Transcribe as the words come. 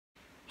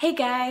Hey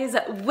guys,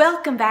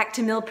 welcome back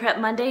to Meal Prep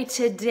Monday.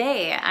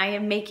 Today I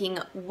am making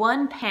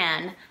one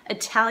pan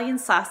Italian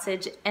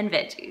sausage and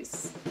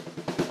veggies.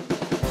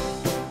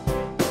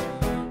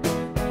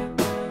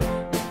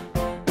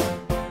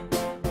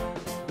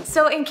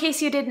 So in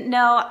case you didn't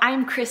know,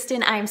 I'm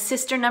Kristen. I'm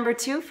sister number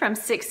 2 from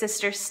Six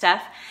Sisters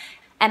Stuff,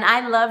 and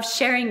I love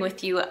sharing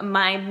with you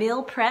my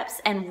meal preps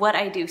and what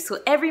I do. So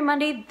every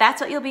Monday, that's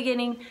what you'll be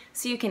getting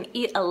so you can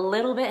eat a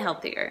little bit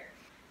healthier.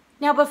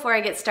 Now before I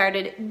get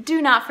started,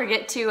 do not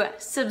forget to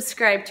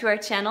subscribe to our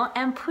channel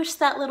and push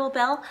that little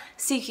bell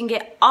so you can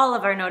get all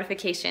of our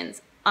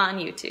notifications on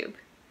YouTube.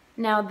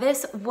 Now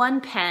this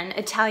one pan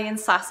Italian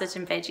sausage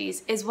and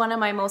veggies is one of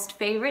my most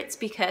favorites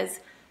because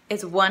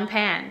it's one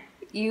pan.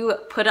 You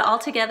put it all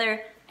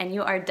together and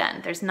you are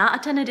done. There's not a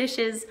ton of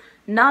dishes,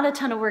 not a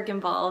ton of work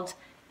involved,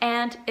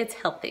 and it's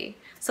healthy.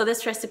 So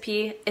this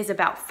recipe is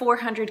about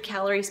 400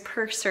 calories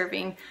per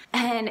serving,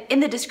 and in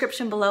the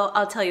description below,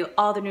 I'll tell you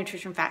all the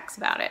nutrition facts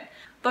about it.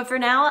 But for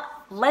now,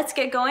 let's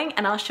get going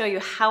and I'll show you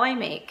how I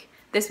make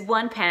this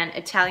one pan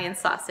Italian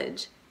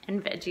sausage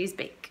and veggies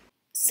bake.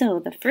 So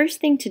the first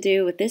thing to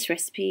do with this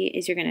recipe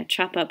is you're gonna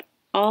chop up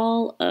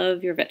all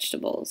of your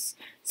vegetables.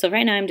 So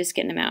right now I'm just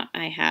getting them out.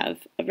 I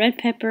have a red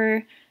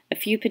pepper, a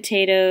few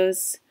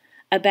potatoes,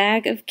 a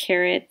bag of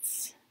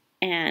carrots,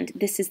 and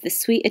this is the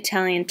sweet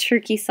Italian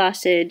turkey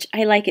sausage.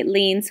 I like it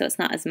lean so it's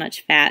not as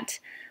much fat.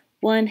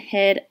 One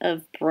head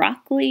of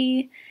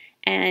broccoli,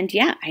 and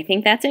yeah, I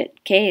think that's it.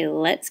 Okay,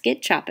 let's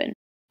get chopping.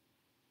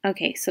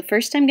 Okay, so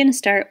first I'm gonna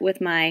start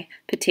with my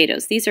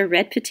potatoes. These are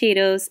red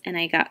potatoes and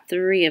I got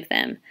 3 of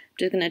them. I'm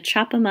just gonna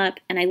chop them up,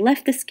 and I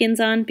left the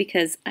skins on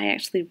because I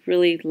actually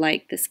really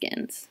like the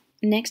skins.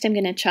 Next, I'm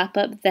gonna chop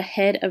up the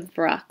head of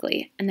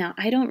broccoli. Now,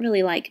 I don't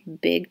really like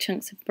big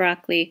chunks of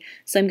broccoli,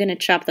 so I'm gonna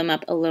chop them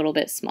up a little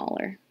bit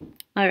smaller.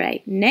 All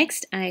right,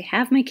 next I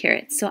have my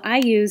carrots. So I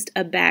used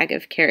a bag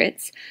of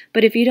carrots,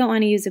 but if you don't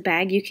wanna use a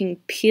bag, you can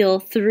peel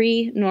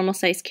 3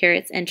 normal-sized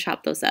carrots and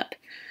chop those up.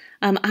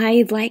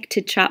 I like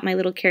to chop my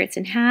little carrots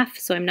in half,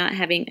 so I'm not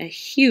having a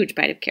huge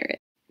bite of carrot.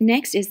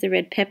 Next is the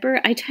red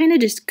pepper. I kind of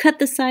just cut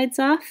the sides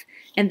off,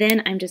 and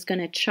then I'm just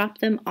gonna chop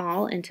them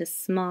all into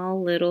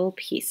small little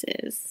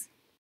pieces.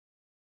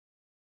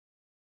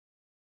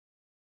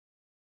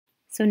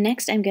 So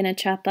next I'm going to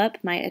chop up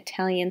my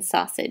Italian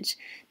sausage.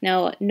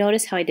 Now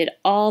notice how I did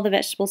all the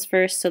vegetables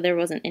first so there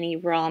wasn't any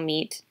raw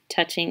meat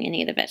touching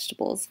any of the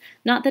vegetables.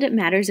 Not that it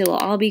matters, it will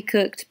all be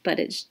cooked, but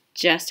it's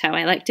just how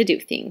I like to do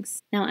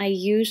things. Now I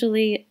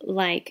usually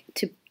like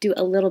to do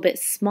a little bit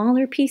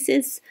smaller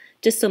pieces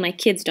just so my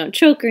kids don't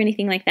choke or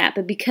anything like that,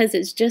 but because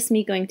it's just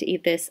me going to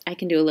eat this, I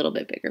can do a little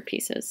bit bigger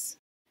pieces.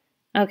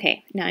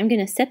 Okay, now I'm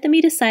going to set the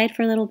meat aside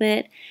for a little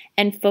bit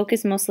and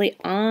focus mostly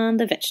on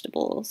the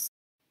vegetables.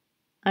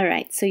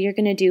 Alright, so you're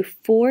going to do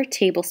 4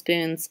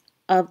 tablespoons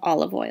of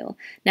olive oil.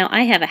 Now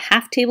I have a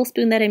half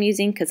tablespoon that I'm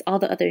using because all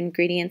the other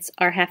ingredients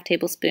are half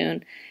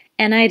tablespoon,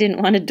 and I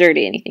didn't want to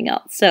dirty anything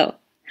else. So,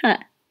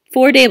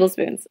 4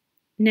 tablespoons.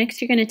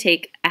 Next you're going to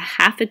take a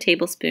half a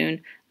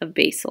tablespoon of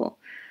basil.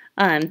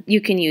 You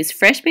can use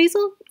fresh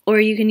basil or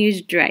you can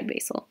use dried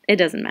basil. It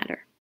doesn't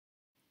matter.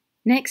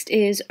 Next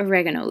is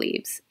oregano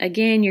leaves.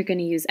 Again, you're going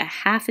to use a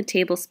half a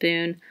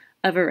tablespoon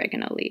of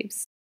oregano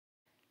leaves.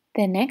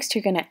 Then next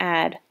you're going to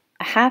add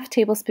a half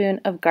tablespoon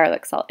of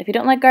garlic salt. If you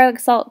don't like garlic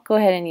salt, go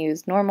ahead and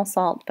use normal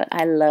salt, but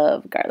I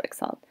love garlic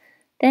salt.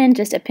 Then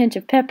just a pinch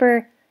of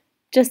pepper,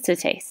 just to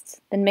taste.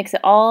 Then mix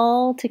it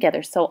all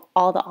together so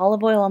all the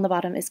olive oil on the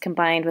bottom is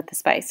combined with the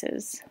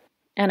spices.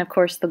 And of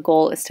course the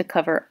goal is to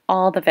cover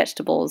all the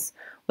vegetables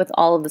with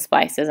all of the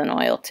spices and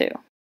oil too.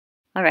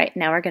 Alright,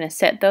 now we're going to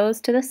set those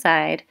to the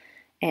side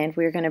and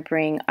we're going to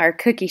bring our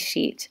cookie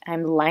sheet.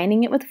 I'm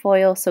lining it with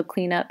foil so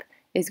cleanup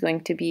is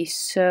going to be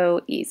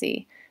so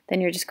easy. Then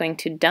you're just going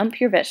to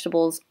dump your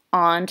vegetables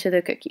onto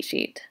the cookie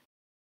sheet.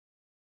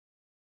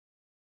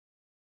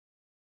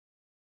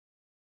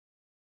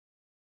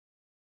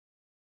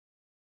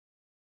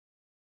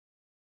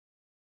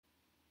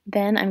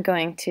 Then I'm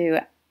going to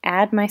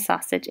add my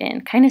sausage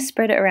in, kind of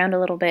spread it around a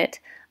little bit.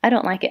 I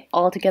don't like it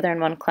all together in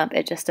one clump,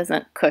 it just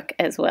doesn't cook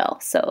as well.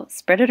 So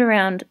spread it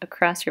around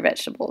across your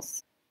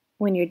vegetables.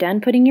 When you're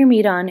done putting your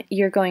meat on,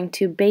 you're going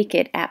to bake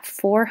it at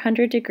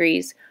 400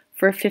 degrees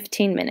for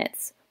 15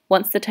 minutes.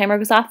 Once the timer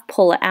goes off,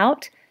 pull it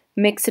out,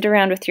 mix it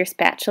around with your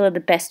spatula the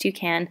best you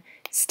can,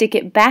 stick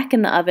it back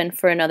in the oven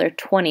for another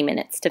 20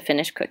 minutes to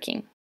finish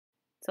cooking.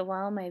 So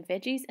while my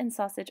veggies and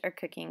sausage are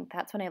cooking,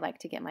 that's when I like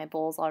to get my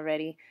bowls all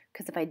ready,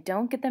 because if I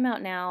don't get them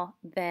out now,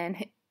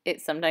 then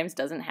it sometimes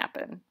doesn't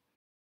happen.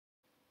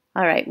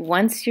 Alright,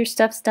 once your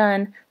stuff's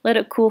done, let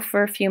it cool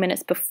for a few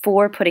minutes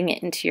before putting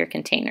it into your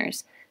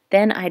containers.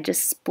 Then I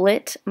just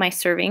split my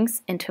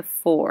servings into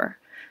 4.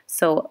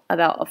 So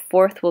about a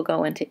fourth will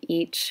go into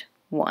each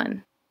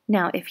one.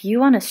 Now, if you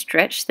want to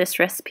stretch this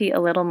recipe a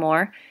little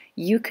more,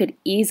 you could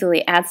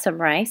easily add some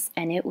rice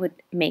and it would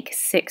make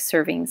 6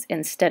 servings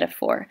instead of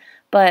 4.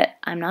 But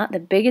I'm not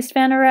the biggest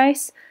fan of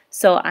rice,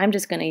 so I'm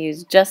just going to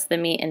use just the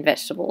meat and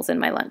vegetables in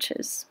my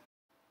lunches.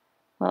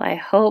 Well, I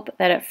hope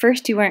that at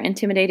first you weren't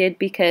intimidated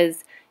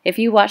because If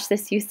you watched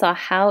this, you saw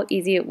how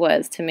easy it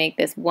was to make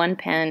this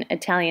one-pan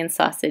Italian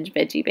sausage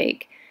veggie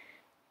bake.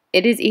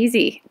 It is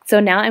easy. So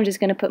now I'm just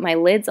going to put my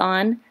lids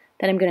on,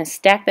 then I'm going to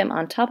stack them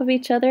on top of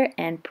each other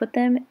and put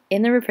them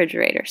in the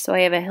refrigerator. So I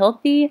have a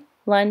healthy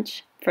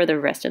lunch for the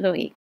rest of the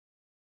week.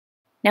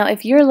 Now,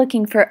 if you're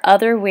looking for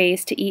other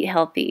ways to eat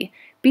healthy,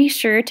 be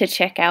sure to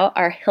check out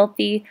our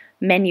healthy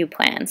menu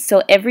plans.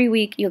 So every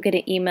week you'll get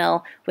an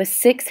email with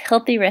 6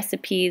 healthy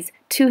recipes,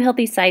 2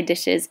 healthy side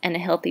dishes, and a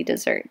healthy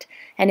dessert.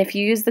 And if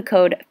you use the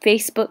code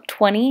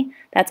Facebook20,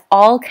 that's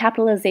all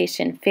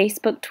capitalization,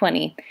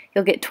 Facebook20,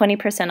 you'll get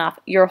 20% off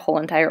your whole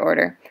entire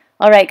order.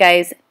 All right,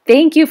 guys,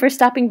 thank you for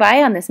stopping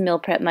by on this Meal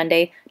Prep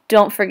Monday.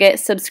 Don't forget,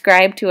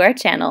 subscribe to our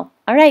channel.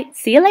 All right,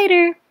 see you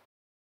later.